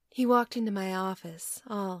He walked into my office,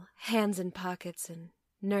 all hands in pockets and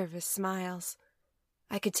nervous smiles.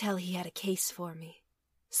 I could tell he had a case for me.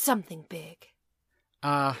 Something big.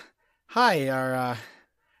 Hi, are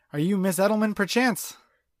you Miss Edelman, perchance?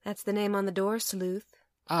 That's the name on the door, Sleuth.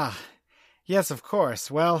 Ah, yes, of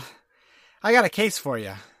course. Well, I got a case for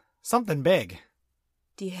you. Something big.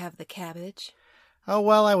 Do you have the cabbage? Oh,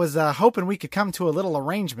 well, I was hoping we could come to a little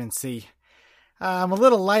arrangement, see. I'm a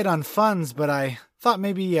little light on funds, but I thought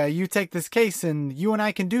maybe you take this case and you and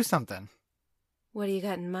I can do something. What do you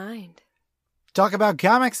got in mind? Talk about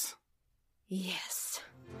comics? Yes.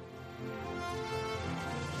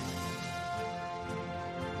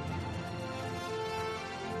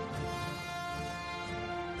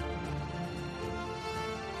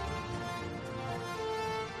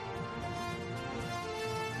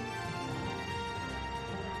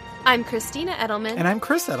 I'm Christina Edelman. And I'm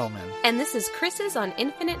Chris Edelman. And this is Chris's on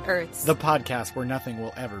Infinite Earths. The podcast where nothing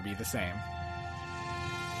will ever be the same.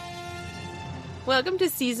 Welcome to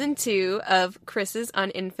Season 2 of Chris's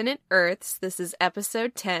on Infinite Earths. This is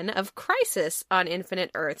Episode 10 of Crisis on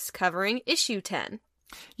Infinite Earths, covering Issue 10.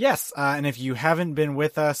 Yes, and if you haven't been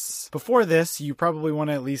with us before this, you probably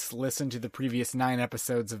want to at least listen to the previous 9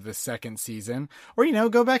 episodes of the second season. Or,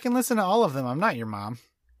 go back and listen to all of them. I'm not your mom.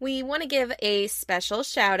 We want to give a special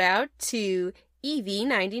shout out to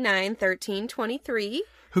EV991323,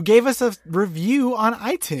 who gave us a review on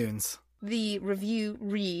iTunes. The review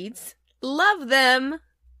reads, "Love them."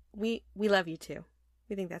 We love you too.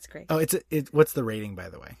 We think that's great. Oh, what's the rating, by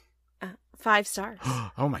the way? 5 stars.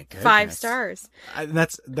 Oh my goodness. 5 stars.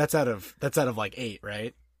 That's out of like 8,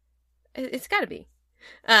 right? It's got to be.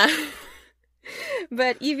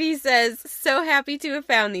 But Evie says, "So happy to have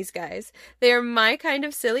found these guys. They are my kind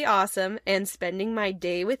of silly awesome, and spending my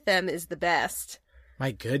day with them is the best."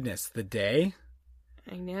 My goodness, the day?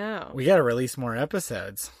 I know. We gotta release more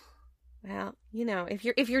episodes. Well,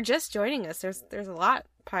 if you're just joining us, there's a lot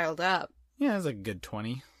piled up. Yeah, it's a good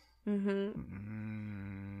 20.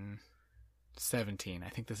 17. I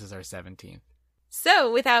think this is our 17th.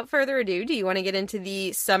 So, without further ado, do you want to get into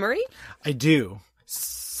the summary? I do.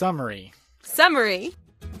 Summary.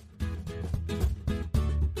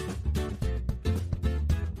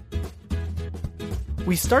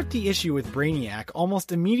 We start the issue with Brainiac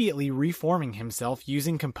almost immediately reforming himself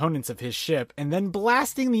using components of his ship and then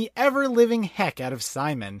blasting the ever-living heck out of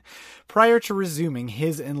Simon prior to resuming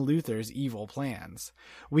his and Luther's evil plans.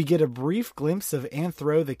 We get a brief glimpse of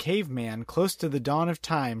Anthro the caveman close to the dawn of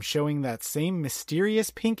time, showing that same mysterious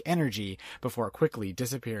pink energy before quickly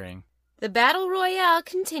disappearing. The battle royale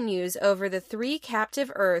continues over the 3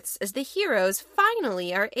 captive Earths as the heroes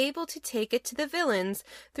finally are able to take it to the villains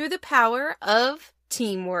through the power of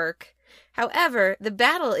teamwork. However, the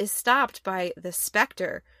battle is stopped by the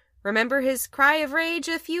Spectre. Remember his cry of rage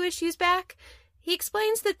a few issues back? He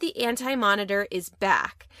explains that the Anti-Monitor is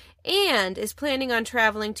back and is planning on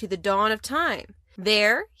traveling to the dawn of time.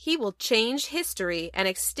 There, he will change history and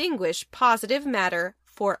extinguish positive matter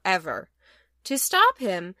forever. To stop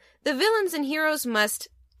him, the villains and heroes must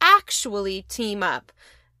actually team up,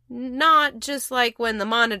 not just like when the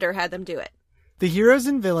Monitor had them do it. The heroes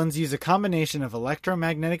and villains use a combination of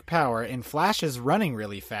electromagnetic power and Flash's running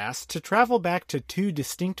really fast to travel back to 2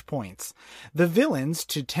 distinct points. The villains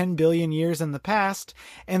to 10 billion years in the past,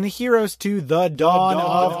 and the heroes to the dawn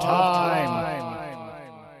of time.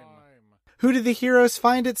 Who did the heroes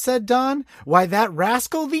find at said dawn? Why, that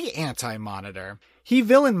rascal, the Anti-Monitor. He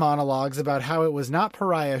villain monologues about how it was not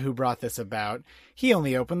Pariah who brought this about. He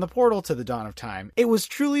only opened the portal to the dawn of time. It was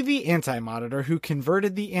truly the Anti-Monitor who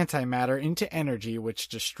converted the antimatter into energy, which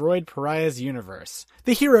destroyed Pariah's universe.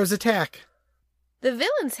 The heroes attack. The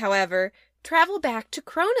villains, however, travel back to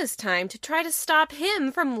Krona's time to try to stop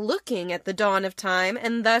him from looking at the dawn of time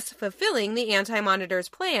and thus fulfilling the Anti-Monitor's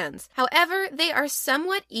plans. However, they are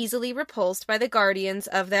somewhat easily repulsed by the Guardians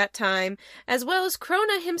of that time, as well as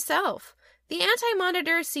Krona himself. The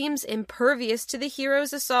Anti-Monitor seems impervious to the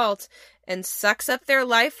heroes' assault and sucks up their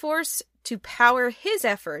life force to power his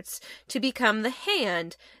efforts to become the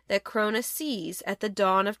hand that Krona sees at the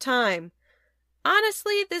dawn of time.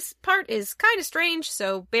 Honestly, this part is kind of strange,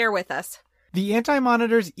 so bear with us. The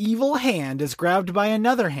Anti-Monitor's evil hand is grabbed by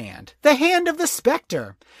another hand, the hand of the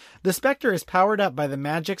Spectre. The Spectre is powered up by the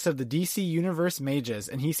magics of the DC Universe mages,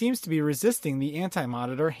 and he seems to be resisting the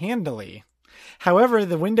Anti-Monitor handily. However,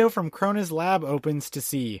 the window from Krona's lab opens to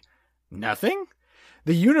see nothing?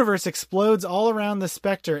 The universe explodes all around the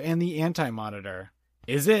Spectre and the Anti-Monitor.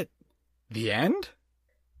 Is it the end?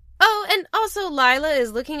 Oh, and also Lila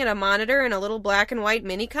is looking at a monitor in a little black and white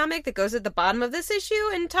mini comic that goes at the bottom of this issue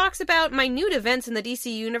and talks about minute events in the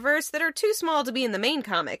DC universe that are too small to be in the main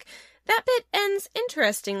comic. That bit ends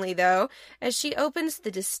interestingly, though, as she opens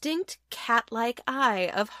the distinct cat-like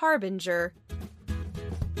eye of Harbinger.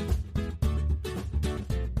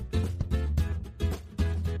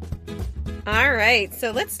 All right, so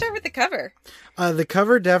let's start with the cover. The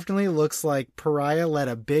cover definitely looks like Pariah let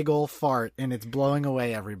a big ol' fart and it's blowing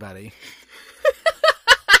away everybody.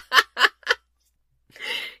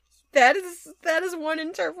 That is one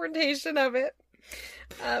interpretation of it.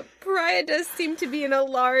 Pariah does seem to be in a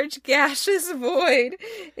large gaseous void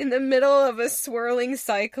in the middle of a swirling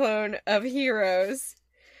cyclone of heroes,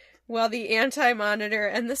 while the Anti-Monitor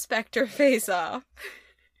and the Spectre face off.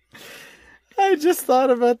 I just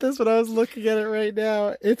thought about this when I was looking at it right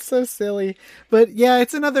now. It's so silly. But yeah,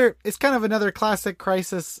 it's kind of another classic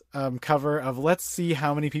Crisis cover of let's see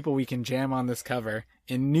how many people we can jam on this cover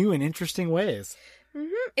in new and interesting ways. Mm-hmm.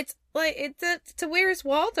 It's like it's a Where's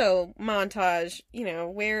Waldo montage. You know,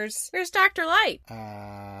 where's Dr. Light?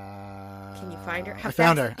 Can you find her? I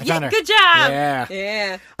found her. Good job.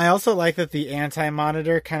 Yeah. I also like that the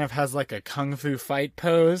Anti-Monitor kind of has like a kung fu fight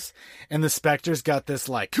pose, and the Spectre's got this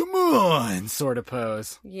like come on sort of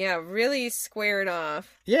pose. Yeah, really squared off.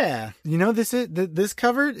 Yeah, you know this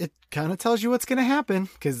cover. It kind of tells you what's going to happen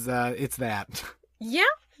because it's that. Yeah.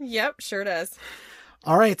 Yep. Sure does.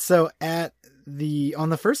 All right. So on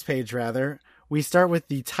the first page, rather, we start with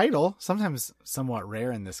the title, sometimes somewhat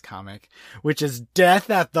rare in this comic, which is Death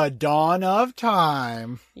at the Dawn of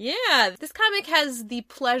Time. Yeah, this comic has the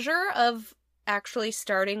pleasure of actually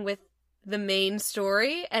starting with the main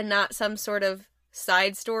story and not some sort of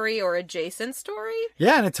side story or adjacent story.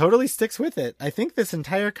 Yeah, and it totally sticks with it. I think this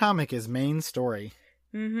entire comic is main story.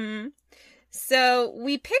 Mm-hmm. So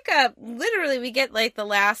we pick up, literally, we get like the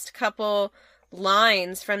last couple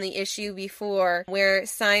lines from the issue before where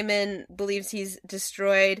Simon believes he's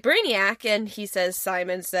destroyed Brainiac, and he says,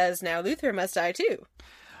 Simon says, now Luthor must die too.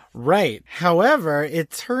 Right. However, it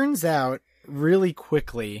turns out really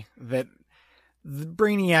quickly that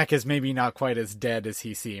Brainiac is maybe not quite as dead as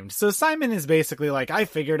he seemed. So Simon is basically like, I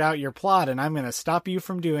figured out your plot and I'm going to stop you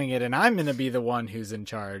from doing it and I'm going to be the one who's in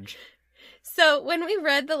charge. So when we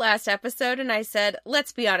read the last episode and I said,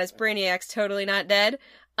 let's be honest, Brainiac's totally not dead,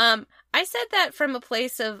 I said that from a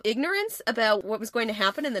place of ignorance about what was going to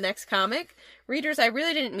happen in the next comic. Readers, I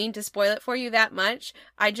really didn't mean to spoil it for you that much.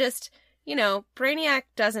 I just, Brainiac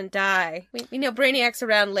doesn't die. We know Brainiac's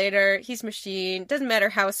around later. He's machine. Doesn't matter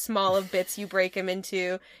how small of bits you break him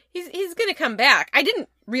into. He's going to come back. I didn't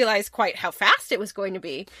realize quite how fast it was going to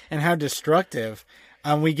be. And how destructive.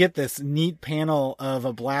 We get this neat panel of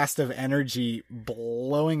a blast of energy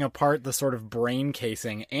blowing apart the sort of brain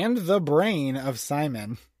casing and the brain of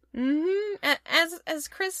Simon. Mm-hmm. As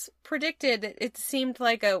Chris predicted, it seemed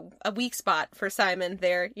like a weak spot for Simon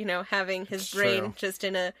there, having his brain just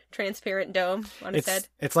in a transparent dome on his head.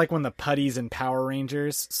 It's like when the putties in Power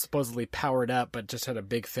Rangers supposedly powered up, but just had a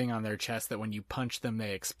big thing on their chest that when you punched them,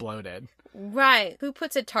 they exploded. Right. Who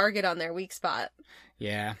puts a target on their weak spot?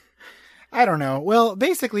 Yeah. I don't know. Well,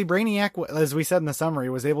 basically, Brainiac, as we said in the summary,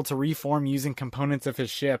 was able to reform using components of his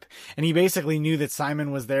ship, and he basically knew that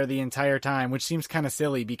Simon was there the entire time, which seems kind of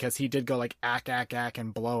silly because he did go like, ack,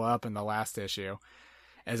 and blow up in the last issue,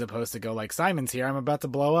 as opposed to go like, Simon's here, I'm about to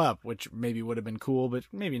blow up, which maybe would have been cool, but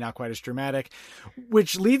maybe not quite as dramatic,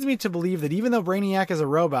 which leads me to believe that even though Brainiac is a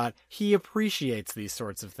robot, he appreciates these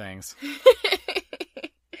sorts of things.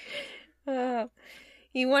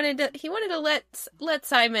 He wanted to let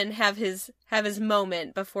Simon have his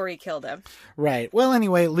moment before he killed him. Right. Well,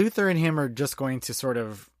 anyway, Luthor and him are just going to sort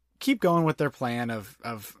of keep going with their plan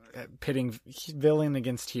of pitting villain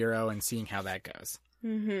against hero and seeing how that goes.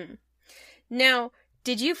 Mm-hmm. Now,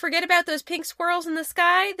 did you forget about those pink swirls in the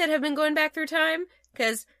sky that have been going back through time?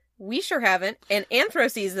 Because we sure haven't, and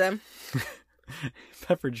Anthro sees them.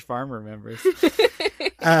 Pepperidge Farm remembers.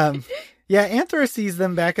 Yeah, Anthro sees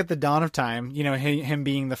them back at the dawn of time, him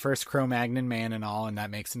being the first Cro-Magnon man and all, and that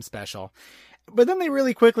makes him special. But then they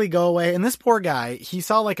really quickly go away, and this poor guy, he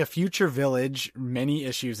saw like a future village many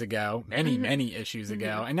issues ago, many issues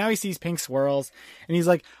ago, and now he sees pink swirls, and he's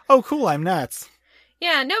like, oh cool, I'm nuts.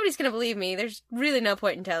 Yeah, nobody's gonna believe me. There's really no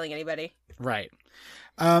point in telling anybody. Right.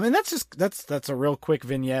 And that's a real quick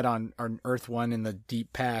vignette on Earth 1 in the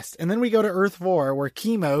deep past. And then we go to Earth 4, where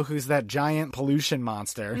Chemo, who's that giant pollution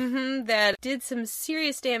monster. Mm-hmm, that did some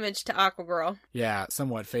serious damage to Aquagirl. Yeah,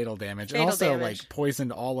 somewhat fatal damage. And also,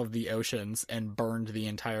 poisoned all of the oceans and burned the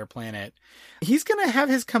entire planet. He's gonna have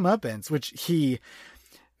his comeuppance, which he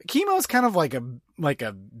Chemo's kind of like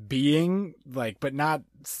a being, but not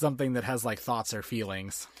something that has like thoughts or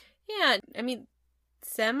feelings. Yeah, I mean,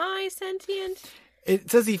 semi-sentient?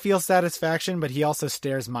 It says he feels satisfaction, but he also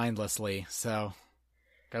stares mindlessly, so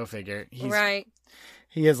go figure. Right.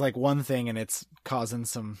 He has like one thing and it's causing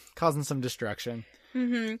some destruction.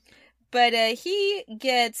 Mm-hmm. But he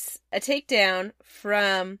gets a takedown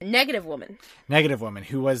from Negative Woman. Negative Woman,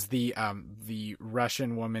 who was the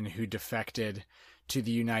Russian woman who defected to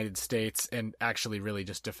the United States and actually really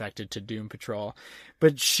just defected to Doom Patrol.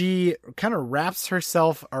 But she kind of wraps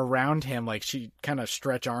herself around him, like she kind of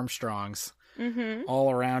Stretch Armstrongs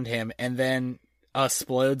all around him, and then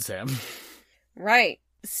explodes him. Right.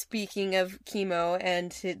 Speaking of Chemo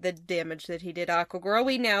and the damage that he did Aqua Girl,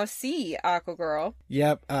 we now see Aqua Girl.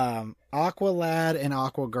 Yep. Aqualad and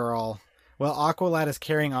Aqua Girl. Well, Aqualad is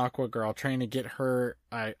carrying Aqua Girl, trying to get her,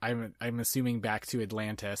 I'm assuming, back to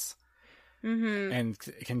Atlantis. Mm-hmm. And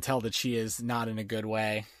can tell that she is not in a good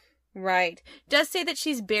way. Right. Does say that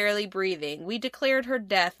she's barely breathing. We declared her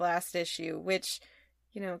death last issue, which,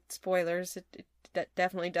 spoilers, that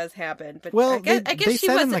definitely does happen. But well, I guess they she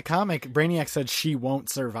said wasn't... in the comic, Brainiac said she won't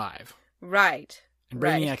survive. Right. And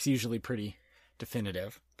Brainiac's usually pretty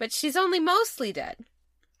definitive. But she's only mostly dead.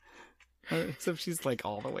 Except she's like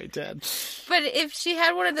all the way dead. But if she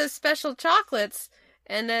had one of those special chocolates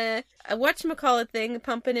and a whatchamacallit thing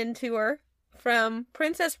pumping into her from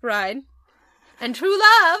Princess Bride and True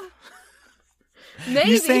Love,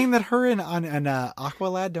 maybe. You saying that her and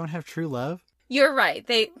Aqualad don't have true love? You're right.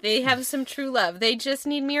 They have some true love. They just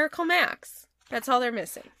need Miracle Max. That's all they're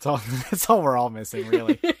missing. That's all we're all missing,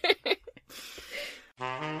 really.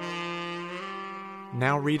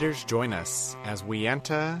 Now, readers, join us as we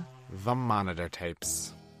enter the Monitor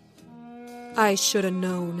tapes. I should have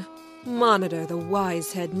known. Monitor, the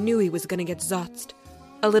wise head, knew he was going to get zotzed.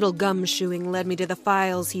 A little gumshoeing led me to the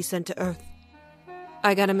files he sent to Earth.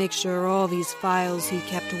 I gotta make sure all these files he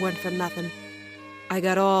kept weren't for nothing. I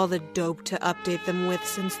got all the dope to update them with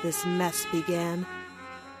since this mess began.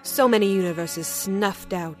 So many universes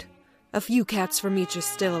snuffed out. A few cats from each are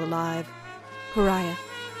still alive. Pariah,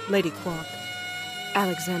 Lady Quark,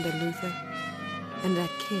 Alexander Luthor, and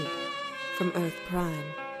that kid from Earth Prime.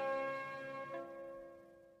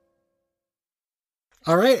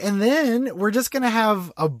 All right, and then we're just going to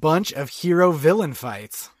have a bunch of hero-villain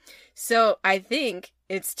fights. So I think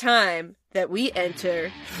it's time that we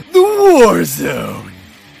enter the War Zone.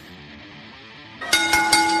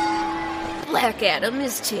 Black Adam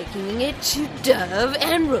is taking it to Dove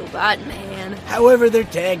and Robot Man. However, their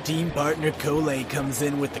tag team partner Cole comes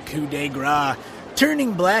in with the coup de grace,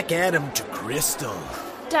 turning Black Adam to crystal.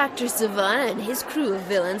 Dr. Savannah and his crew of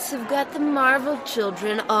villains have got the Marvel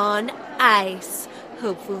children on ice.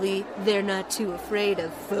 Hopefully, they're not too afraid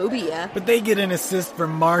of Phobia. But they get an assist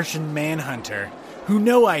from Martian Manhunter, who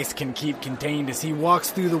no ice can keep contained as he walks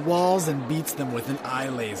through the walls and beats them with an eye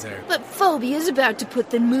laser. But Phobia's about to put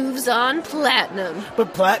the moves on Platinum.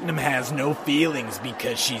 But Platinum has no feelings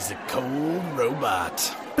because she's a cold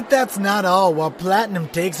robot. But that's not all. While Platinum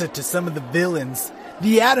takes it to some of the villains,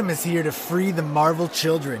 the Atom is here to free the Marvel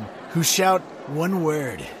children, who shout one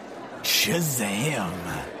word: Shazam!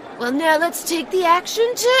 Well, now let's take the action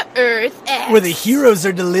to Earth X, where the heroes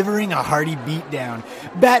are delivering a hearty beatdown.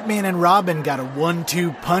 Batman and Robin got a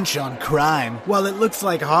 1-2 punch on crime, while it looks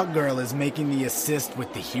like Hawkgirl is making the assist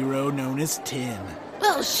with the hero known as Tim.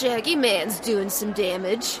 Well, Shaggy Man's doing some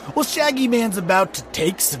damage. Well, Shaggy Man's about to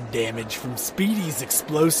take some damage from Speedy's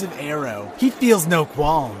explosive arrow. He feels no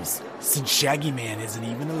qualms, since Shaggy Man isn't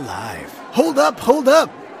even alive. Hold up, hold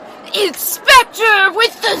up! It's Spectre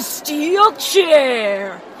with the steel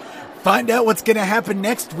chair! Find out what's going to happen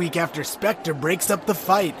next week after Spectre breaks up the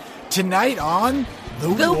fight. Tonight on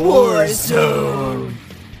The War Zone.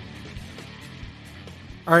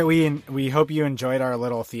 All right, we hope you enjoyed our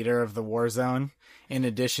little theater of The War Zone, in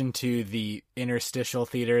addition to the interstitial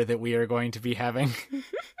theater that we are going to be having.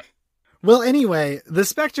 Well, anyway, the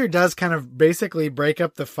Spectre does kind of basically break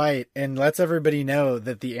up the fight and lets everybody know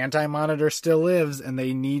that the Anti-Monitor still lives and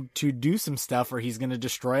they need to do some stuff or he's going to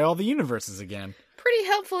destroy all the universes again. Pretty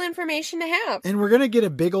helpful information to have. And we're going to get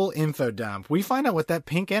a big ol' info dump. We find out what that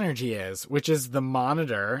pink energy is, which is the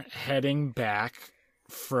Monitor heading back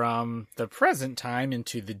from the present time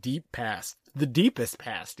into the deep past. The deepest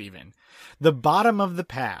past, even. The bottom of the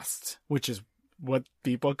past, which is what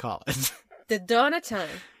people call it. The dawn of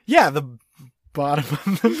time. Yeah, the bottom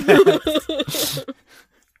of the past.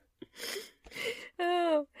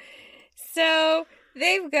 Oh. So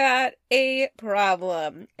they've got a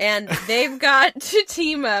problem, and they've got to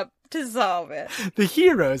team up to solve it. The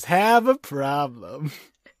heroes have a problem.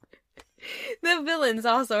 The the villains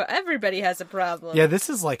also. Everybody has a problem. Yeah, this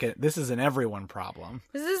is an everyone problem.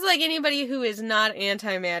 This is like anybody who is not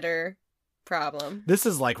antimatter problem. This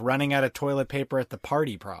is like running out of toilet paper at the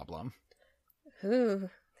party problem. Ooh,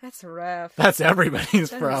 that's rough. That's everybody's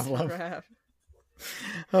That is problem. rough.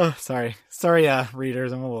 Oh, sorry,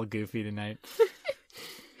 readers. I'm a little goofy tonight.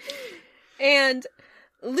 And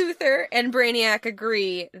Luthor and Brainiac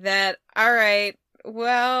agree that, all right,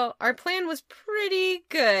 well, our plan was pretty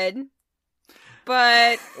good,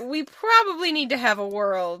 but we probably need to have a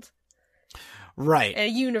world. Right. A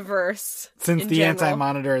universe. Since in the general.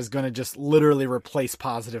 anti-monitor is going to just literally replace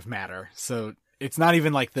positive matter. So it's not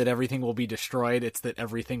even like that everything will be destroyed. It's that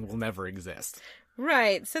everything will never exist.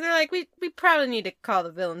 Right. So they're like, we probably need to call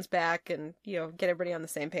the villains back and, get everybody on the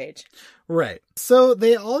same page. Right. So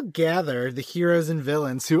they all gather, the heroes and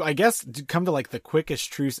villains, who I guess come to like the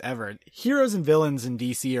quickest truce ever. Heroes and villains in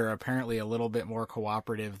DC are apparently a little bit more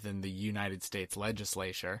cooperative than the United States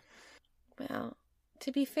legislature. Well,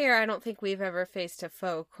 to be fair, I don't think we've ever faced a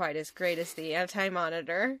foe quite as great as the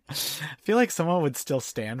Anti-Monitor. I feel like someone would still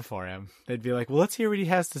stand for him. They'd be like, well, let's hear what he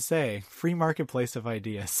has to say. Free marketplace of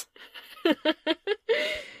ideas.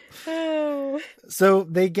 Oh. So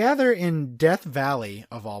they gather in Death Valley,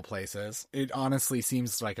 of all places. It honestly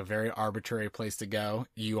seems like a very arbitrary place to go.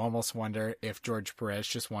 You almost wonder if George Perez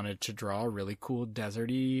just wanted to draw a really cool,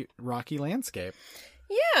 deserty, rocky landscape.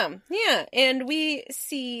 Yeah. And we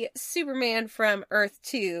see Superman from Earth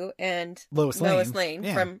 2 and Lois Lane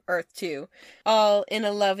yeah. from Earth 2, all in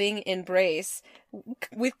a loving embrace,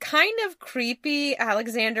 with kind of creepy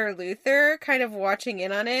Alexander Luthor kind of watching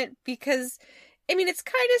in on it, because, I mean, it's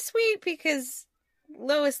kind of sweet because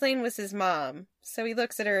Lois Lane was his mom. So he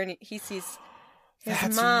looks at her and he sees his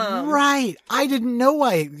That's mom. Right. I didn't know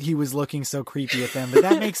why he was looking so creepy at them, but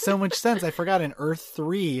that makes so much sense. I forgot in Earth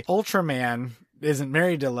 3, Ultraman isn't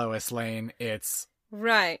married to Lois Lane. It's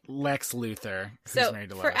right. Lex Luthor who's so married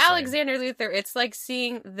to Lois for Lane. Alexander Luthor, it's like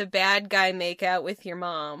seeing the bad guy make out with your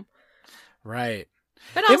mom. Right.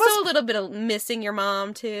 But also a little bit of missing your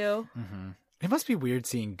mom, too. Mm-hmm. It must be weird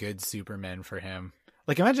seeing good Supermen for him.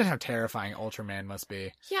 Like, imagine how terrifying Ultraman must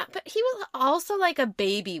be. Yeah, but he was also like a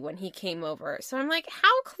baby when he came over. So I'm like,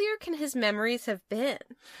 how clear can his memories have been?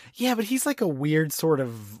 Yeah, but he's like a weird sort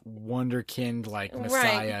of wonderkind, like,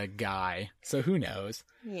 Messiah guy. So who knows?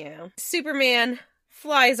 Yeah. Superman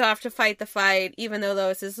flies off to fight the fight, even though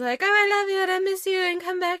Lois is like, oh, I love you and I miss you and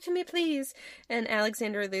come back to me, please. And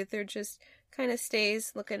Alexander Luthor just kind of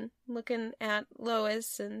stays looking at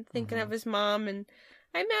Lois and thinking of his mom, and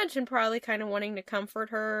I imagine probably kind of wanting to comfort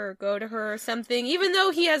her or go to her or something, even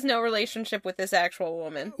though he has no relationship with this actual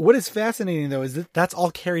woman. What is fascinating, though, is that that's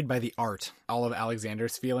all carried by the art. All of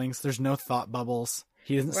Alexander's feelings. There's no thought bubbles.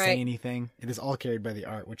 He doesn't say anything. It is all carried by the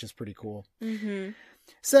art, which is pretty cool. Mm-hmm.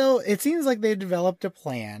 So it seems like they've developed a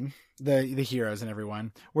plan, the heroes and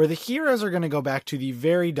everyone, where the heroes are going to go back to the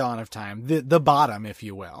very dawn of time, the bottom, if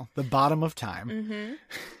you will, the bottom of time. Mm-hmm.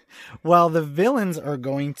 While the villains are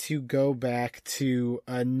going to go back to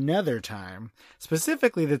another time,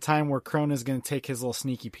 specifically the time where Krona's going to take his little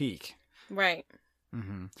sneaky peek. Right.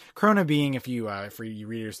 Mm-hmm. Krona being, if you for you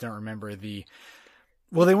readers don't remember,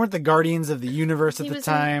 well, they weren't the Guardians of the Universe at the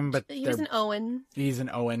time, but he was an Owen. He's an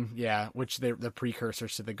Owen, yeah, which they're the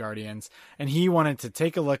precursors to the Guardians. And he wanted to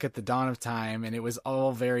take a look at the dawn of time, and it was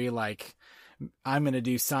all very like, I'm going to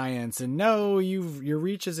do science, and no, your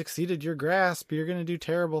reach has exceeded your grasp. You're going to do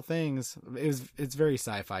terrible things. It's very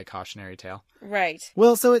sci-fi cautionary tale. Right.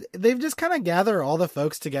 Well, so they've just kind of gathered all the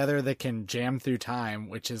folks together that can jam through time,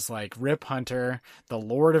 which is like Rip Hunter, the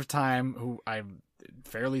Lord of Time, who I'm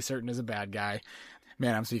fairly certain is a bad guy.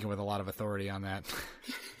 Man, I'm speaking with a lot of authority on that.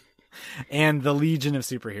 And the Legion of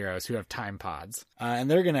Superheroes who have time pods. And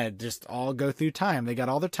they're going to just all go through time. They got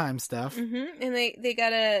all their time stuff. Mm-hmm. And they got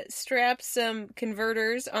to strap some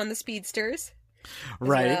converters on the speedsters.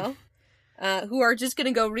 Right. Well, who are just going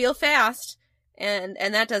to go real fast. And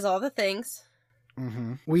that does all the things.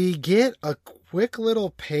 Mm-hmm. We get a quick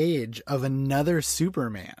little page of another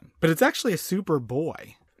Superman. But it's actually a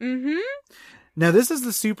Superboy. Mm-hmm. Now, this is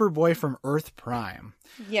the Superboy from Earth Prime.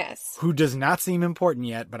 Yes. Who does not seem important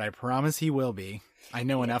yet, but I promise he will be. I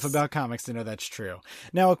know enough about comics to know that's true.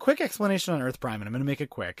 Now, a quick explanation on Earth Prime, and I'm going to make it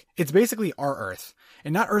quick. It's basically our Earth.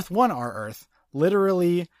 And not Earth 1, our Earth.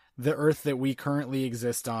 Literally the Earth that we currently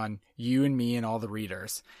exist on, you and me and all the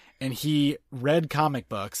readers. And he read comic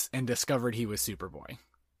books and discovered he was Superboy.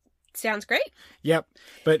 Sounds great. Yep.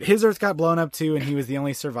 But his Earth got blown up too, and he was the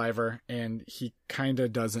only survivor, and he kind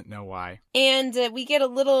of doesn't know why. And we get a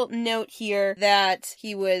little note here that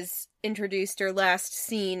he was introduced or last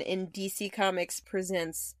seen in DC Comics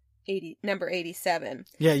Presents number 87.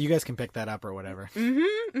 Yeah, you guys can pick that up or whatever.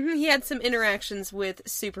 He had some interactions with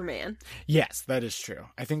Superman. Yes, that is true.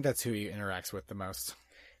 I think that's who he interacts with the most.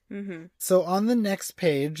 So on the next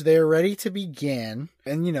page, they're ready to begin.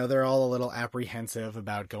 And, they're all a little apprehensive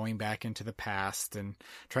about going back into the past and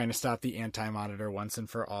trying to stop the Anti-Monitor once and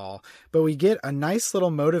for all. But we get a nice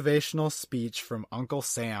little motivational speech from Uncle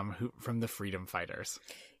Sam from the Freedom Fighters.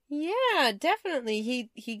 Yeah, definitely.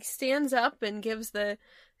 He stands up and gives the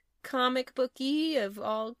comic booky of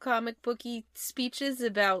all comic booky speeches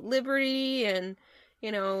about liberty and...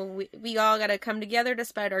 we all gotta come together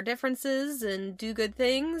despite our differences and do good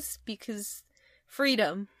things because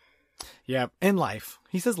freedom. Yeah, and life.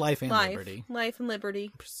 He says life and liberty. Life and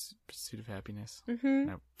liberty. Pursuit of happiness.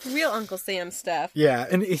 Nope. Real Uncle Sam stuff. Yeah,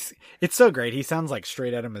 and it's so great. He sounds like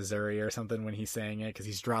straight out of Missouri or something when he's saying it because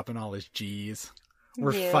he's dropping all his G's.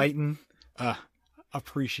 We're fighting.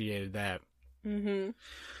 Appreciated that.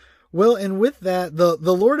 Well, and with that, the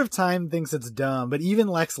Lord of Time thinks it's dumb, but even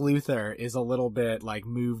Lex Luthor is a little bit,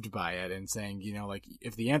 moved by it and saying,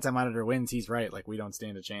 if the Anti-Monitor wins, he's right. We don't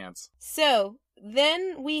stand a chance. So,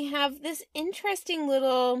 then we have this interesting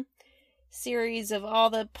little series of all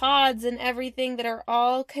the pods and everything that are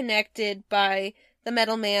all connected by the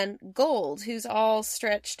Metal Man Gold, who's all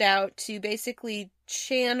stretched out to basically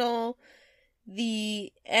channel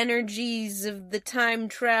the energies of the time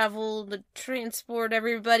travel to transport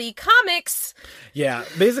everybody. Comics! Yeah,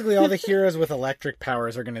 basically all the heroes with electric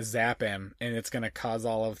powers are going to zap him, and it's going to cause a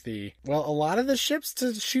lot of the ships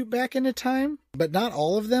to shoot back into time, but not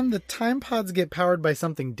all of them. The time pods get powered by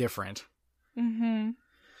something different.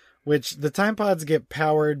 Which the time pods get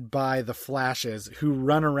powered by the Flashes, who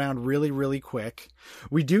run around really, really quick.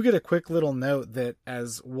 We do get a quick little note that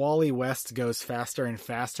as Wally West goes faster and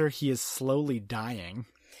faster, he is slowly dying.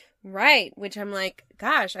 Right, which I'm like,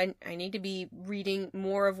 gosh, I need to be reading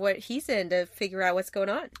more of what he's in to figure out what's going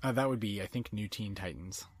on. That would be, I think, New Teen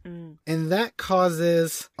Titans. And that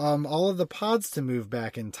causes all of the pods to move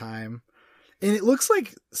back in time. And it looks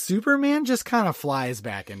like Superman just kind of flies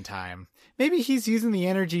back in time. Maybe he's using the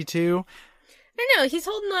energy too. I don't know. He's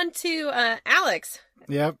holding on to Alex.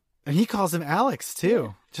 Yep. And he calls him Alex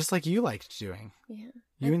too. Just like you liked doing. Yeah.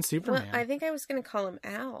 You and Superman. Well, I think I was going to call him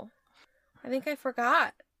Al. I think I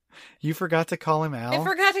forgot. You forgot to call him Al? I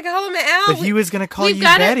forgot to call him Al. But he was going to call you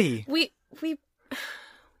Betty. We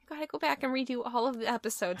gotta go back and redo all of the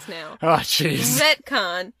episodes now. Oh, jeez.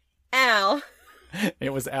 Retcon. Al.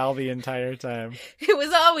 It was Al the entire time. It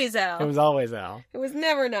was always Al. It was always Al. It was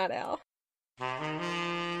never not Al.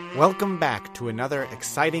 Welcome back to another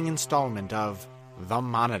exciting installment of The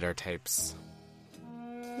Monitor Tapes.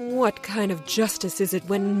 What kind of justice is it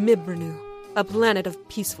when Mibranu, a planet of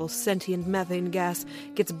peaceful sentient methane gas,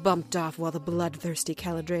 gets bumped off while the bloodthirsty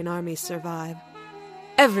Caladrain armies survive?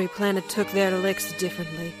 Every planet took their licks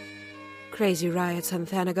differently. Crazy riots on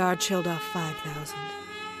Thanagar chilled off 5,000.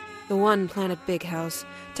 The one planet Big House,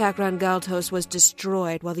 Takran Galtos, was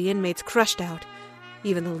destroyed while the inmates crushed out.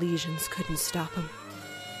 Even the legions couldn't stop them.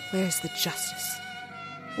 Where's the justice?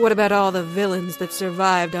 What about all the villains that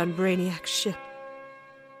survived on Brainiac's ship?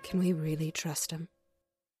 Can we really trust him?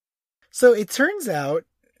 So it turns out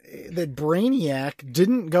that Brainiac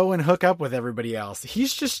didn't go and hook up with everybody else.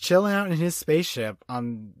 He's just chilling out in his spaceship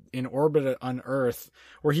in orbit on Earth,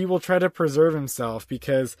 where he will try to preserve himself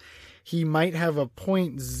because he might have a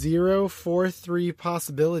 0.043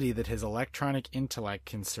 possibility that his electronic intellect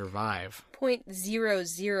can survive.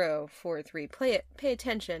 0.0043. Pay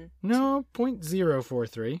attention. No,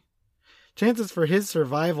 0.043. Chances for his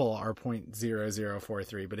survival are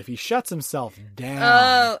 0.0043, but if he shuts himself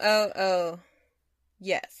down... Oh.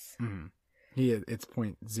 Yes. Mm-hmm. It's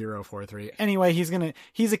 0.043. Anyway,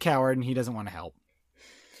 he's a coward and he doesn't want to help.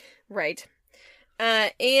 Right.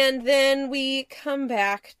 And then we come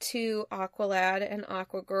back to Aqualad and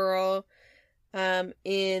Aquagirl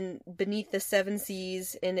in Beneath the Seven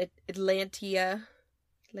Seas in Atlantia.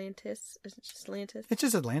 Atlantis? Is it just Atlantis? It's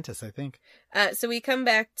just Atlantis, I think. So we come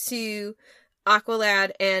back to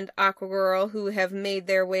Aqualad and Aquagirl, who have made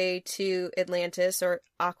their way to Atlantis, or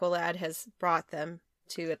Aqualad has brought them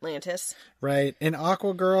to Atlantis. Right. And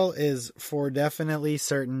Aquagirl is for definitely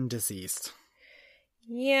certain deceased.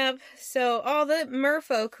 Yep. So all the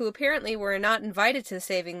merfolk who apparently were not invited to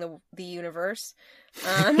saving the universe.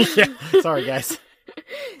 Yeah. Sorry, guys.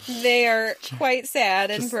 They are quite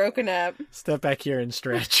sad and broken up. Step back here and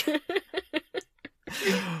stretch.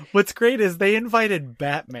 What's great is they invited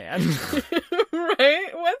Batman. Right?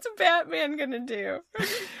 What's Batman gonna do?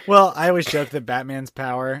 Well, I always joke that Batman's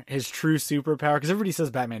power, his true superpower, because everybody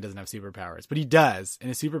says Batman doesn't have superpowers, but he does, and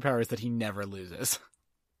his superpower is that he never loses.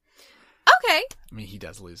 Okay. I mean, he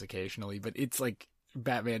does lose occasionally, but it's like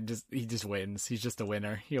Batman he just wins. He's just a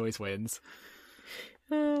winner. He always wins.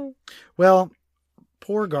 Well,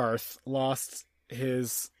 poor Garth lost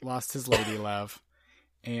his lady love,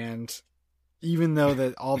 and even though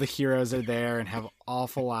that all the heroes are there and have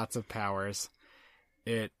awful lots of powers,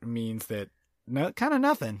 it means that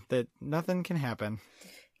nothing can happen.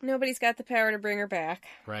 Nobody's got the power to bring her back.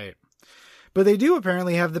 Right. But they do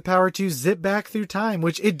apparently have the power to zip back through time,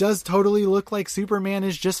 which it does totally look like Superman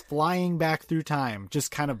is just flying back through time,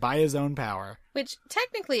 just kind of by his own power. Which,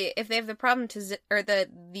 technically, if they have the problem to zip, or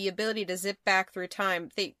the ability to zip back through time,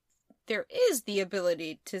 there is the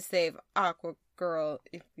ability to save Aqua Girl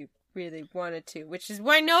if you really wanted to, which is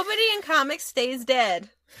why nobody in comics stays dead.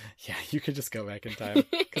 Yeah, you could just go back in time,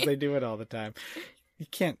 because they do it all the time. You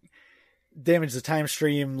can't damage the time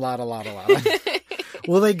stream, la.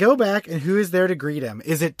 Well, they go back, and who is there to greet him?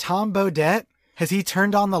 Is it Tom Bodette? Has he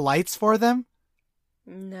turned on the lights for them?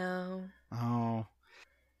 No. Oh.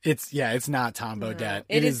 It's not Tom Bodette. No.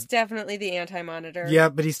 It is definitely the Anti-Monitor. Yeah,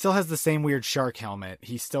 but he still has the same weird shark helmet.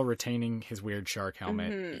 He's still retaining his weird shark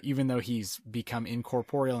helmet. Mm-hmm. Even though he's become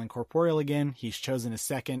incorporeal and corporeal again, he's chosen a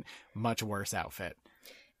second, much worse outfit.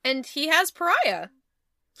 And he has Pariah.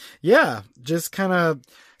 Yeah, just kind of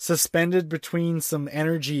suspended between some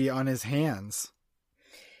energy on his hands.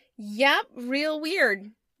 Yep, real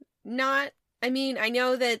weird. I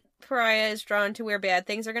know that Pariah is drawn to where bad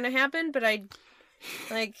things are going to happen, but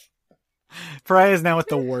Pariah is now with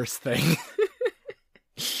the worst thing.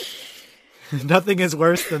 Nothing is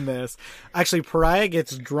worse than this. Actually, Pariah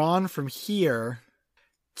gets drawn from here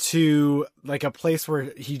to like a place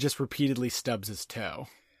where he just repeatedly stubs his toe.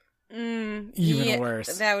 Even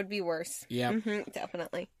worse. That would be worse. Yeah. Mm-hmm,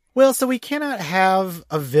 definitely. Well, so we cannot have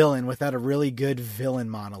a villain without a really good villain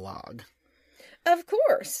monologue. Of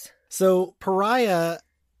course. So Pariah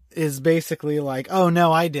is basically like, oh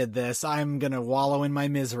no, I did this. I'm going to wallow in my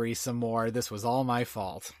misery some more. This was all my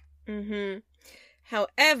fault. Mm-hmm.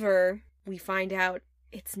 However, we find out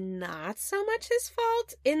it's not so much his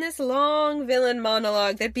fault in this long villain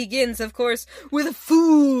monologue that begins, of course, with a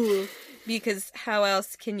fool. Because how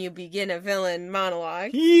else can you begin a villain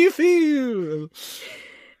monologue? You fool!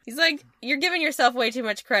 He's like, you're giving yourself way too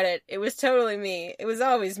much credit. It was totally me. It was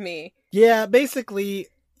always me. Yeah, basically,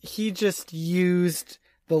 he just used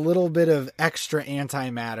the little bit of extra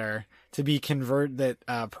antimatter to be that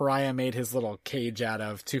Pariah made his little cage out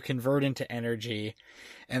of to convert into energy,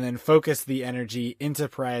 and then focus the energy into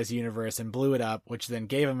Pariah's universe and blew it up, which then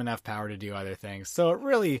gave him enough power to do other things. So it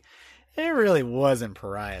really wasn't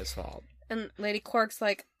Pariah's fault. And Lady Quark's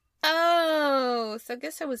like, oh, so I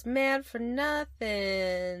guess I was mad for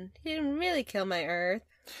nothing. He didn't really kill my Earth.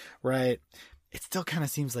 Right. It still kind of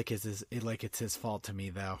seems like it's his fault to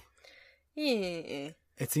me, though. Yeah.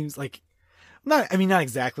 It seems like... not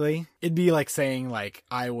exactly. It'd be like saying, like,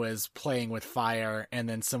 I was playing with fire and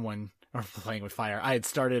then I had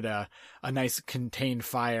started a nice contained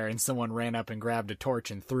fire and someone ran up and grabbed a torch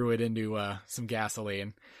and threw it into some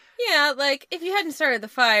gasoline. Yeah, like, if you hadn't started the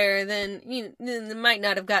fire, then it might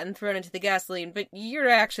not have gotten thrown into the gasoline, but your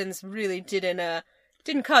actions really didn't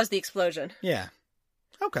cause the explosion. Yeah.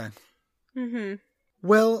 Okay. Mm-hmm.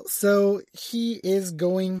 Well, so he is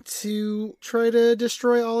going to try to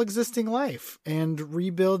destroy all existing life and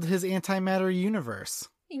rebuild his antimatter universe.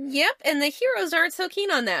 Yep, and the heroes aren't so keen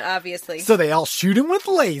on that, obviously. So they all shoot him with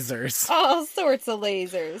lasers. All sorts of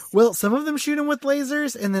lasers. Well, some of them shoot him with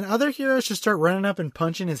lasers, and then other heroes just start running up and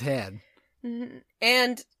punching his head. Mm-hmm.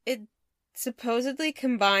 And it supposedly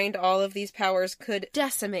combined all of these powers could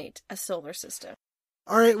decimate a solar system.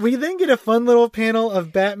 Alright, we then get a fun little panel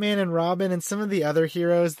of Batman and Robin and some of the other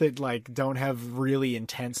heroes that, like, don't have really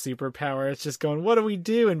intense superpowers, just going, what do we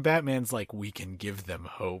do? And Batman's like, we can give them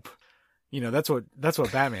hope. You know, that's what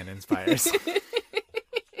Batman inspires.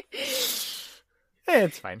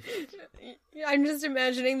 It's fine. I'm just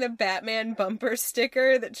imagining the Batman bumper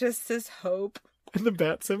sticker that just says hope. And the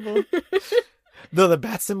bat symbol? Though the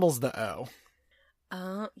bat symbol's the O.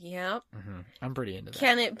 Oh, yeah. Mm-hmm. I'm pretty into that.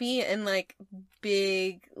 Can it be in, like,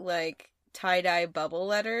 big, like, tie-dye bubble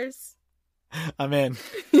letters? I'm in.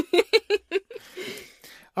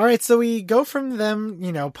 All right, so we go from them,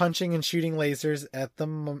 punching and shooting lasers at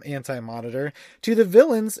the Anti-Monitor to the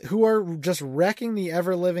villains who are just wrecking the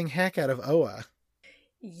ever-living heck out of Oa.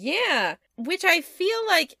 Yeah, which I feel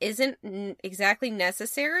like isn't exactly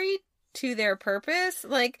necessary to their purpose.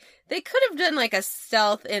 Like, they could have done, like, a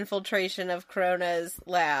stealth infiltration of Krona's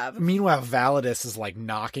lab. Meanwhile, Validus is, like,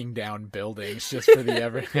 knocking down buildings just for the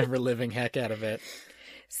ever-living heck out of it.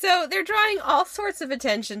 So they're drawing all sorts of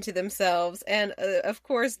attention to themselves, and of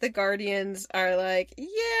course the Guardians are like,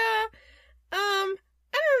 yeah, I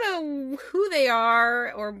don't know who they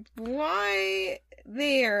are or why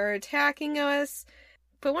they are attacking us,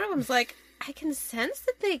 but one of them's like, I can sense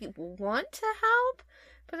that they want to help,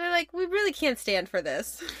 but they're like, we really can't stand for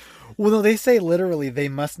this. Well, no, they say literally they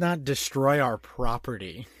must not destroy our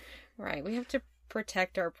property. Right, we have to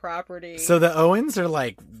protect our property. So the Owens are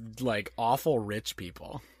like awful rich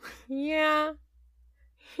people. Yeah.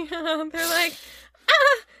 Yeah, they're like,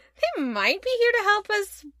 they might be here to help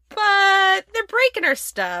us, but they're breaking our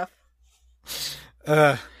stuff.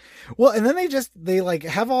 Well, and then they like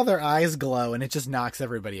have all their eyes glow and it just knocks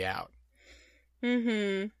everybody out.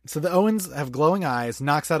 Mm-hmm. So the Owens have glowing eyes,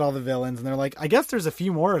 knocks out all the villains, and they're like, I guess there's a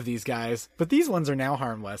few more of these guys, but these ones are now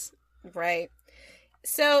harmless. Right.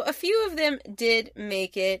 So a few of them did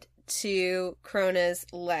make it to Krona's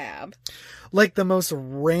lab. Like the most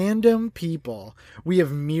random people. We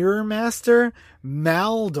have Mirror Master,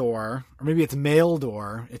 Maldor, or maybe it's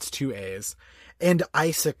Maldor, it's 2 A's, and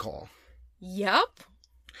Icicle. Yup.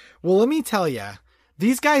 Well, let me tell you,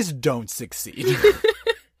 these guys don't succeed.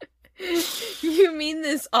 You mean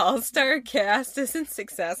this all-star cast isn't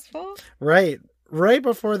successful? Right. Right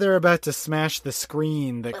before they're about to smash the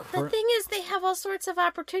screen. But the thing is, they have all sorts of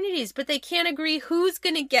opportunities, but they can't agree who's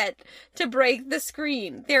going to get to break the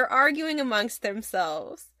screen. They're arguing amongst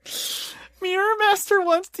themselves. Mirror Master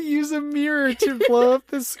wants to use a mirror to blow up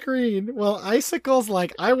the screen. Well, Icicle's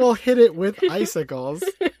like, I will hit it with icicles.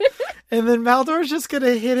 And then Maldor's just going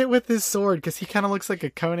to hit it with his sword because he kind of looks like a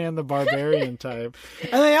Conan the Barbarian type.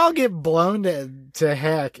 And they all get blown to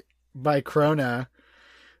heck by Krona,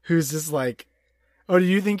 who's just like, oh, do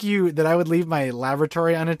you think that I would leave my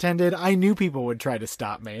laboratory unattended? I knew people would try to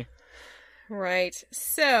stop me. Right.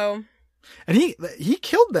 So. And he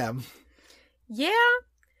killed them. Yeah.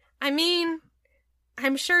 I mean,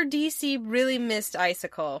 I'm sure DC really missed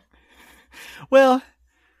Icicle. Well,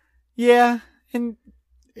 yeah. And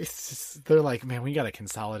it's just, they're like, man, we got to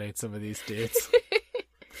consolidate some of these dudes.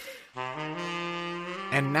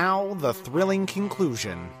 And now the thrilling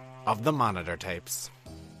conclusion of the Monitor tapes.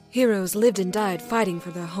 Heroes lived and died fighting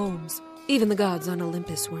for their homes. Even the gods on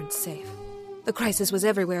Olympus weren't safe. The crisis was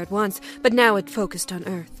everywhere at once, but now it focused on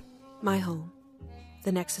Earth. My home.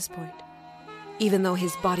 The Nexus Point. Even though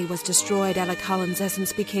his body was destroyed, Alec Holland's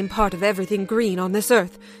essence became part of everything green on this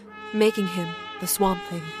Earth, making him the Swamp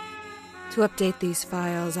Thing. To update these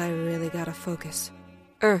files, I really gotta focus.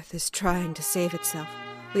 Earth is trying to save itself.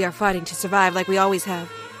 We are fighting to survive like we always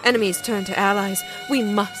have. Enemies turn to allies. We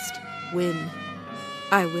must win.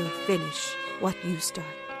 I will finish what you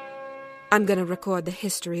started. I'm gonna record the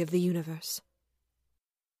history of the universe.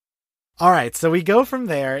 All right, so we go from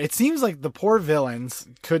there. It seems like the poor villains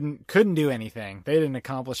couldn't do anything. They didn't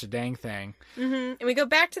accomplish a dang thing. Mm-hmm. And we go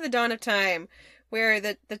back to the dawn of time, where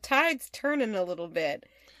the tide's turning a little bit.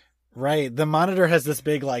 Right. The Monitor has this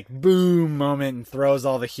big, like, boom moment and throws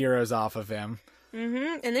all the heroes off of him.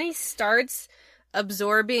 Mm-hmm. And then he starts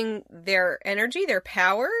absorbing their energy, their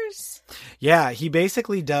powers. Yeah, he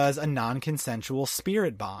basically does a non-consensual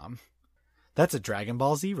spirit bomb. That's a Dragon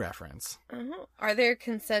Ball Z reference. Uh-huh. Are there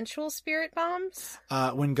consensual spirit bombs?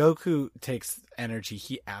 When Goku takes energy,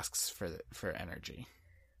 he asks for energy.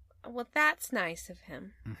 Well, that's nice of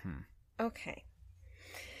him. Mm-hmm. Okay.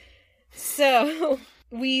 So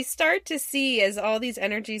we start to see, as all these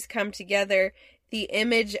energies come together, the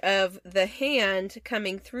image of the hand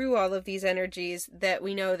coming through all of these energies that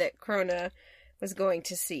we know that Krona was going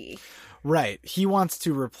to see. Right. He wants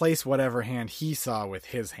to replace whatever hand he saw with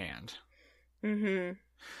his hand. Mm-hmm.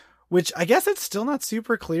 Which, I guess it's still not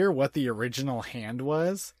super clear what the original hand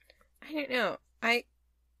was. I don't know.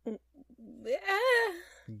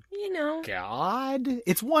 You know. God?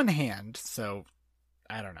 It's one hand, so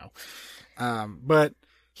I don't know. But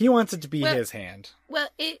he wants it to be his hand. Well,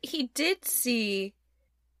 he did see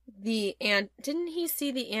didn't he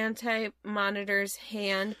see the Anti-Monitor's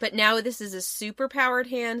hand? But now this is a super-powered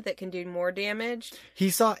hand that can do more damage.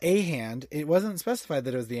 He saw a hand. It wasn't specified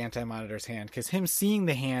that it was the Anti-Monitor's hand, because him seeing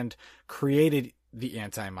the hand created the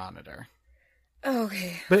Anti-Monitor.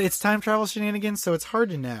 Okay. But it's time travel shenanigans, so it's hard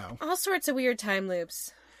to know. All sorts of weird time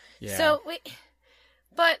loops. Yeah. So, wait.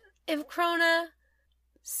 But if Krona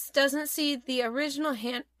doesn't see the original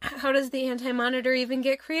hand, how does the Anti-Monitor even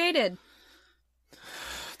get created?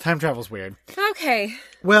 Time travel's weird. Okay.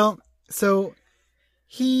 Well, so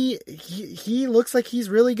he looks like he's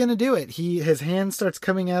really gonna do it. His hand starts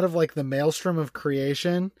coming out of like the maelstrom of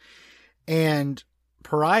creation, and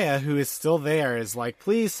Pariah, who is still there, is like,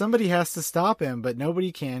 please, somebody has to stop him, but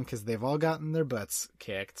nobody can because they've all gotten their butts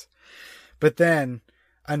kicked. But then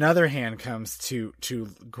another hand comes to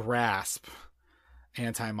grasp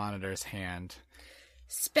Anti-Monitor's hand.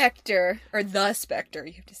 Spectre, or the Spectre.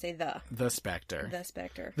 You have to say the. The Spectre. The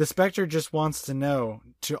Spectre. The Spectre just wants to know,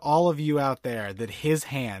 to all of you out there, that his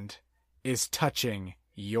hand is touching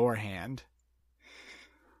your hand.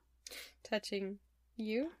 Touching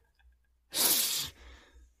you?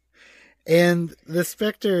 And the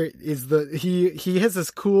Spectre is he has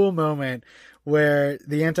this cool moment where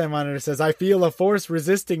the Anti-Monitor says, "I feel a force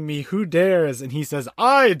resisting me. Who dares?" And he says,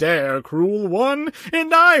 "I dare, cruel one,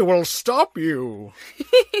 and I will stop you."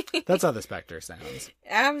 That's how the Spectre sounds.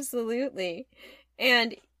 Absolutely.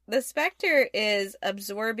 And the Spectre is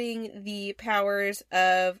absorbing the powers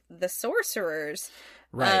of the sorcerers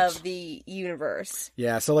of the universe.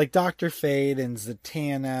 Yeah, so like Dr. Fate and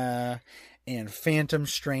Zatanna and Phantom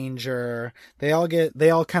Stranger, they all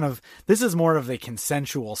kind of, this is more of a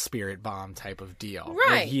consensual spirit bomb type of deal.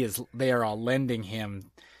 Right. They are all lending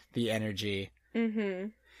him the energy. Mm-hmm.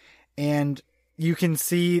 And you can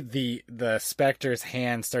see the Spectre's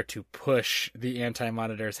hand start to push the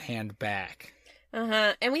Anti-Monitor's hand back.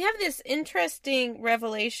 Uh-huh. And we have this interesting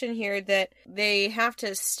revelation here that they have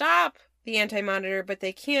to stop the Anti-Monitor, but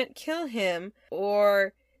they can't kill him,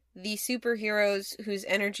 or the superheroes whose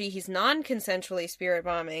energy he's non-consensually spirit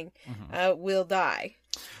bombing will die.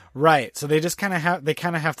 Right. So they just kind of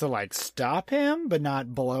have to like stop him, but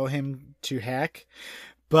not blow him to heck.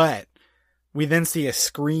 But we then see a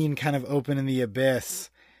screen kind of open in the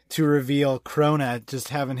abyss to reveal Krona just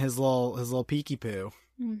having his little peeky poo.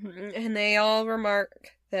 Mm-hmm. And they all remark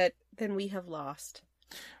that then we have lost.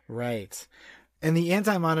 Right. And the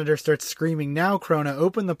Anti-Monitor starts screaming, "Now, Krona,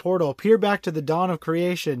 open the portal, peer back to the dawn of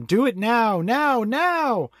creation. Do it now, now,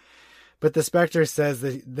 now!" But the Spectre says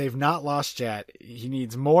that they've not lost yet. He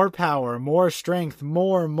needs more power, more strength,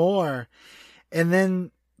 more. And then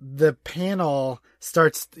the panel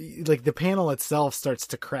itself starts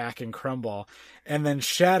to crack and crumble, and then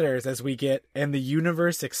shatters and the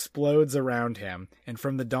universe explodes around him. And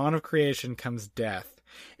from the dawn of creation comes death.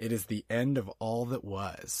 It is the end of all that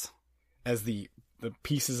was, as the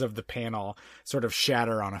pieces of the panel sort of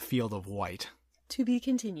shatter on a field of white. To be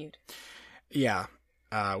continued. Yeah.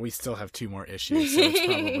 We still have 2 more issues, so it's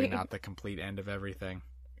probably not the complete end of everything.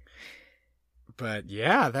 But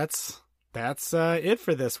yeah, that's it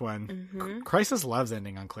for this one. Mm-hmm. Crisis loves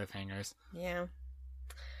ending on cliffhangers. Yeah.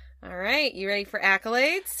 All right, you ready for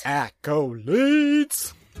accolades?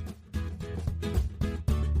 Accolades!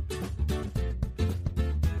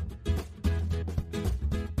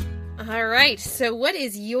 All right, so what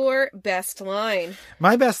is your best line?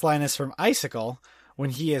 My best line is from Icicle when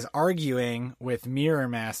he is arguing with Mirror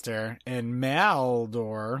Master and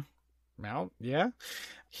Maldor. Yeah?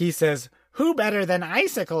 He says, "Who better than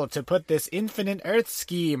Icicle to put this infinite Earth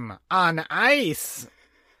scheme on ice?"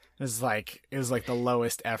 It was like the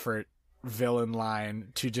lowest effort villain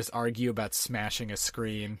line to just argue about smashing a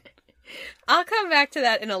screen. I'll come back to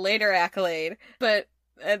that in a later accolade, but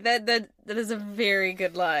that is a very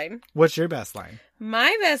good line. What's your best line?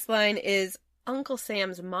 My best line is Uncle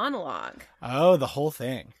Sam's monologue. Oh, the whole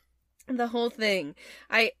thing. The whole thing.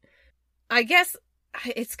 I guess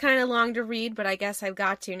it's kind of long to read, but I guess I've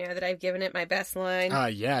got to now that I've given it my best line.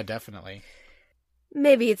 Yeah, definitely.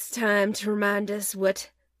 Maybe it's time to remind us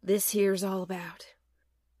what this here's all about.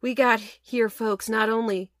 We got here folks not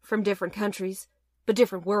only from different countries, but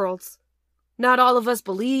different worlds. Not all of us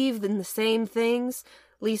believe in the same things,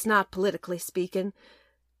 at least not politically speaking,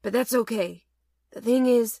 but that's okay. The thing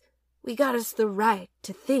is, we got us the right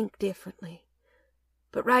to think differently.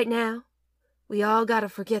 But right now, we all gotta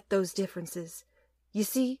forget those differences. You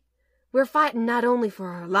see, we're fighting not only for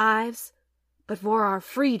our lives, but for our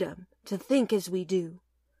freedom to think as we do,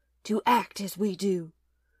 to act as we do,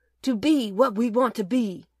 to be what we want to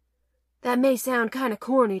be. That may sound kind of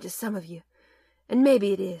corny to some of you, and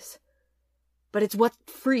maybe it is, but it's what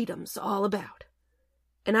freedom's all about.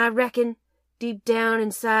 And I reckon, deep down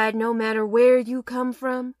inside, no matter where you come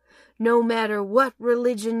from, no matter what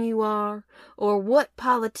religion you are, or what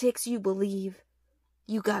politics you believe,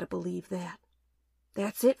 you gotta believe that.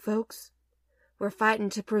 That's it, folks. We're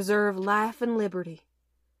fighting to preserve life and liberty.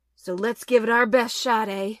 So let's give it our best shot,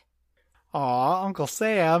 eh? Aw, Uncle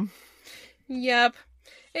Sam. Yep.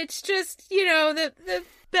 It's just, the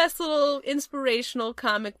best little inspirational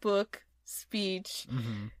comic book speech.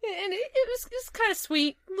 Mm-hmm. And it was just kind of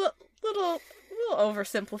sweet. Little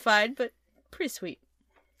oversimplified, but pretty sweet.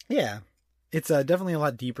 Yeah. It's definitely a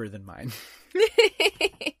lot deeper than mine.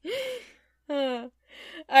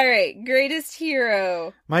 All right, greatest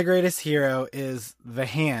hero. My greatest hero is the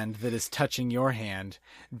hand that is touching your hand.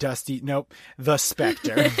 The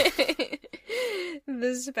Spectre.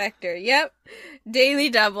 The Spectre. Yep. Daily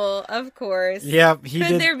Double, of course. Yep,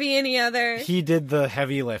 Could there be any other? He did the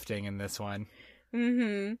heavy lifting in this one.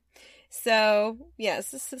 Mm-hmm. So,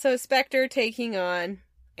 yes. So Spectre taking on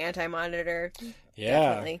Anti-Monitor. Yeah.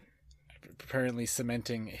 Definitely. Apparently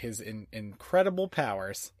cementing his incredible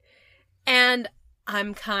powers. And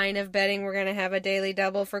I'm kind of betting we're going to have a Daily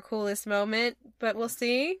Double for coolest moment, but we'll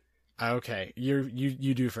see. Okay, you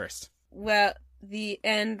do first. Well, the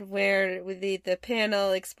end where the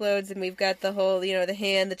panel explodes and we've got the whole, the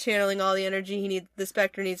hand, the channeling all the energy. The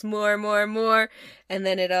Spectre needs more, and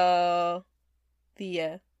then it all,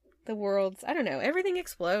 the worlds, I don't know, everything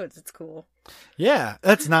explodes. It's cool. Yeah,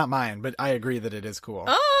 that's not mine, but I agree that it is cool.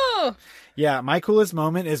 Oh! Yeah, my coolest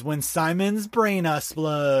moment is when Simon's brain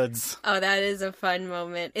explodes. Oh, that is a fun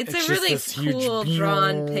moment. It's a just really this huge cool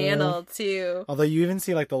drawn panel, too. Although you even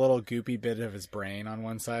see like the little goopy bit of his brain on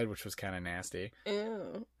one side, which was kind of nasty.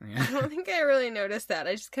 Ew. Yeah. I don't think I really noticed that.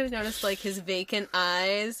 I just kind of noticed like his vacant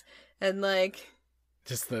eyes and like...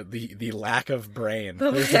 Just the lack of brain.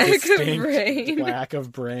 The There's lack a of distinct brain. lack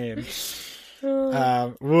of brain.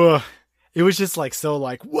 Oh. Whoa. It was just like so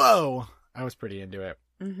like, whoa! I was pretty into it.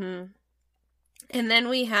 Mm-hmm. And then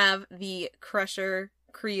we have the Crusher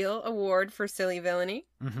Creel Award for Silly Villainy.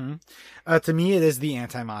 Mm-hmm. To me, it is the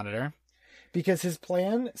Anti-Monitor. Because his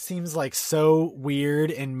plan seems like so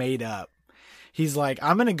weird and made up. He's like,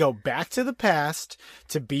 I'm going to go back to the past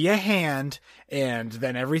to be a hand, and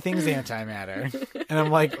then everything's antimatter. And I'm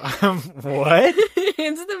like, what?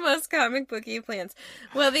 It's the most comic booky plans.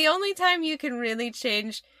 Well, the only time you can really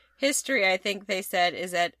change history, I think they said,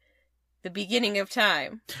 is at the beginning of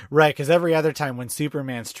time. Right, because every other time when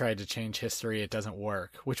Superman's tried to change history, it doesn't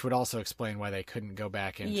work, which would also explain why they couldn't go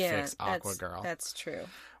back and fix Aqua Girl. That's true.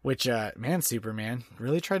 Which, Superman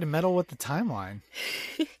really tried to meddle with the timeline.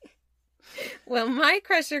 Well, my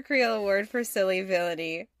Crusher Creel Award for Silly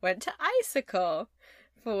Villainy went to Icicle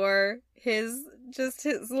for his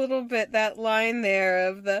little bit, that line there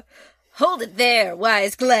of the, "Hold it there,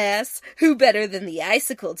 wise glass. Who better than the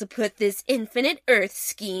Icicle to put this infinite earth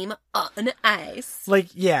scheme on ice?" Like,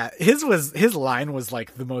 yeah, his line was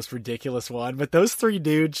like the most ridiculous one, but those three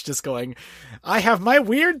dudes just going, I have my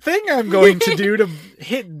weird thing I'm going to do to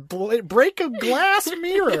break a glass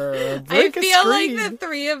mirror. Break I feel like the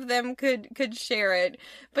three of them could share it,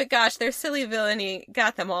 but gosh, their silly villainy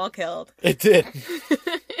got them all killed. It did.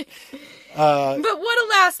 But what a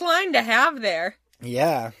last line to have there.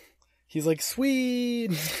 Yeah. He's like,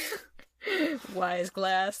 sweet. Wise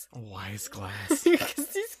glass. Wise glass.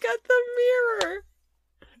 Because he's got the mirror.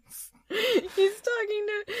 He's talking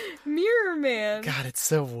to Mirror Man. God, it's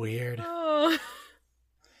so weird. Oh.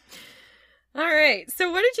 All right.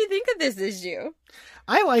 So what did you think of this issue?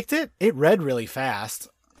 I liked it. It read really fast.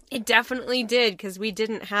 It definitely did, because we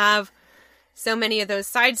didn't have so many of those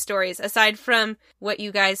side stories, aside from what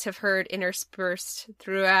you guys have heard interspersed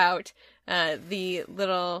throughout, the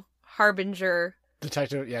little Harbinger...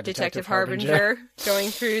 Detective Harbinger going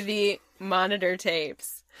through the Monitor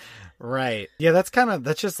tapes. Right. Yeah, that's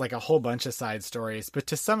just like a whole bunch of side stories, but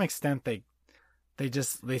to some extent they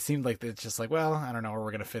seemed like they're just like, well, I don't know where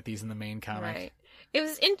we're going to fit these in the main comic. Right. It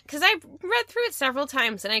was because I read through it several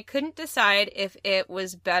times and I couldn't decide if it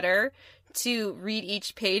was better to read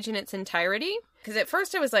each page in its entirety. Because at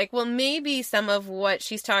first I was like, well, maybe some of what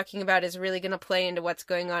she's talking about is really going to play into what's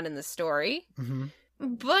going on in the story. Mm-hmm.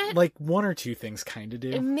 But like one or two things kind of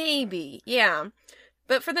do. Maybe, yeah.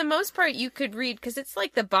 But for the most part, you could read, because it's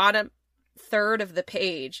like the bottom third of the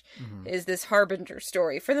page is this Harbinger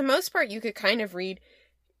story. For the most part, you could kind of read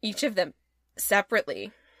each of them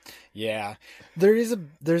separately. Yeah. There's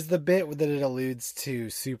the bit that it alludes to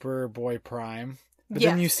Superboy Prime, but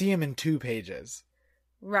then you see him in 2 pages.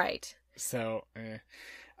 Right. So,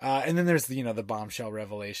 and then there's the bombshell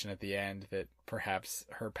revelation at the end that perhaps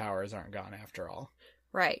her powers aren't gone after all.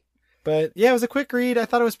 Right. But yeah, it was a quick read. I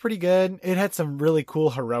thought it was pretty good. It had some really cool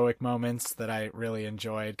heroic moments that I really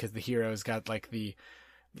enjoyed, because the heroes got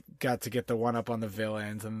to get the one up on the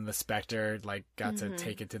villains, and the Spectre got to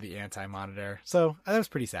take it to the Anti-Monitor. So that was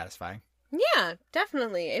pretty satisfying. Yeah,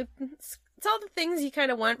 definitely. It's all the things you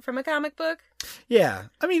kind of want from a comic book. Yeah,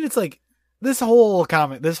 I mean, it's like this whole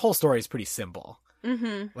story is pretty simple.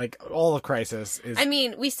 Mm-hmm. Like, all of Crisis is... I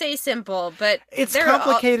mean, we say simple, but... It's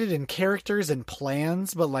complicated in characters and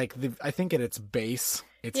plans, but, I think at its base,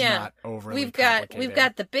 it's not overly complicated. We've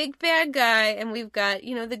got the big bad guy, and we've got,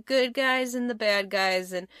 the good guys and the bad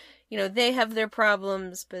guys, and, they have their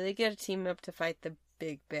problems, but they get to team up to fight the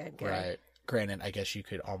big bad guy. Right. Granted, I guess you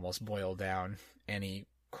could almost boil down any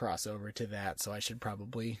crossover to that, so I should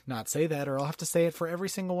probably not say that, or I'll have to say it for every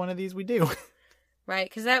single one of these we do. Right,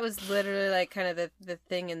 because that was literally like kind of the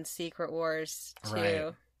thing in Secret Wars too.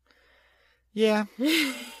 Right. Yeah.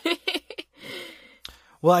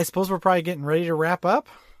 Well, I suppose we're probably getting ready to wrap up.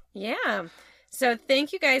 Yeah. So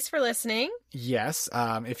thank you guys for listening. Yes.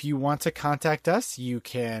 If you want to contact us, you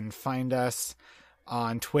can find us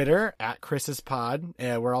on Twitter at Chris's Pod.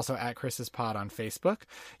 We're also at Chris's Pod on Facebook.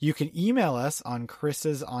 You can email us on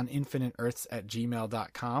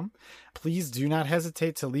chrisesoninfiniteearths@gmail.com. Please do not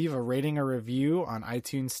hesitate to leave a rating or review on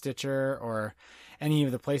iTunes, Stitcher, or any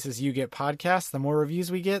of the places you get podcasts. The more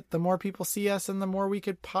reviews we get, the more people see us, and the more we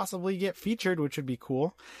could possibly get featured, which would be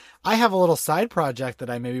cool. I have a little side project that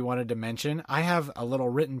I maybe wanted to mention. I have a little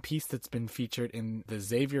written piece that's been featured in the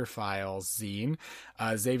Xavier Files zine.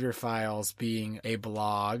 Xavier Files being a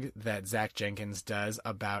blog that Zach Jenkins does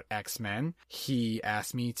about X-Men. He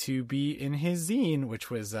asked me to be in his zine,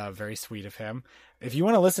 which was very sweet of him. If you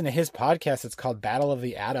want to listen to his podcast, it's called Battle of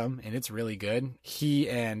the Atom, and it's really good. He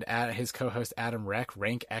and his co-host Adam Reck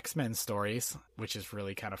rank X-Men stories, which is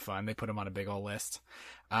really kind of fun. They put them on a big old list.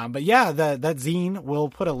 But yeah, that zine, we'll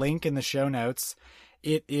put a link in the show notes.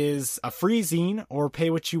 It is a free zine, or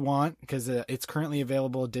pay what you want, because it's currently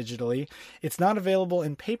available digitally. It's not available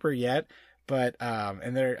in paper yet, but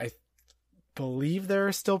I believe there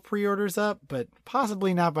are still pre-orders up, but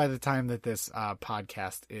possibly not by the time that this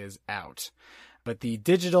podcast is out. But the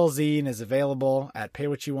digital zine is available at Pay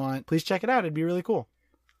What You Want. Please check it out. It'd be really cool.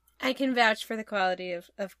 I can vouch for the quality of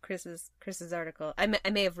Chris's article. I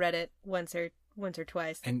may have read it once or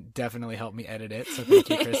twice. And definitely helped me edit it. So thank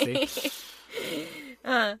you, Christy.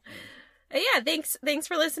 Yeah, thanks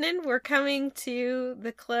for listening. We're coming to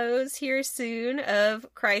the close here soon of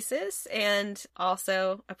Crisis, and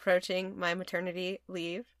also approaching my maternity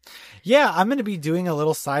leave. Yeah, I'm going to be doing a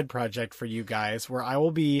little side project for you guys where I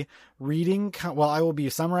will be I will be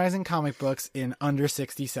summarizing comic books in under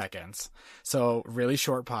 60 seconds. So really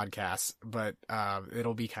short podcasts, but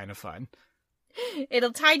it'll be kind of fun.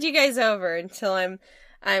 It'll tide you guys over until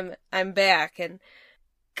I'm back, and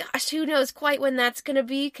gosh, who knows quite when that's going to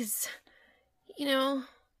be, because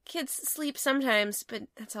kids sleep sometimes, but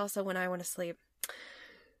that's also when I want to sleep.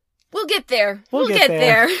 We'll get there. We'll get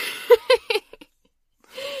there.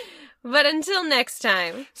 But until next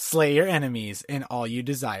time, slay your enemies, and all you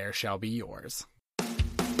desire shall be yours.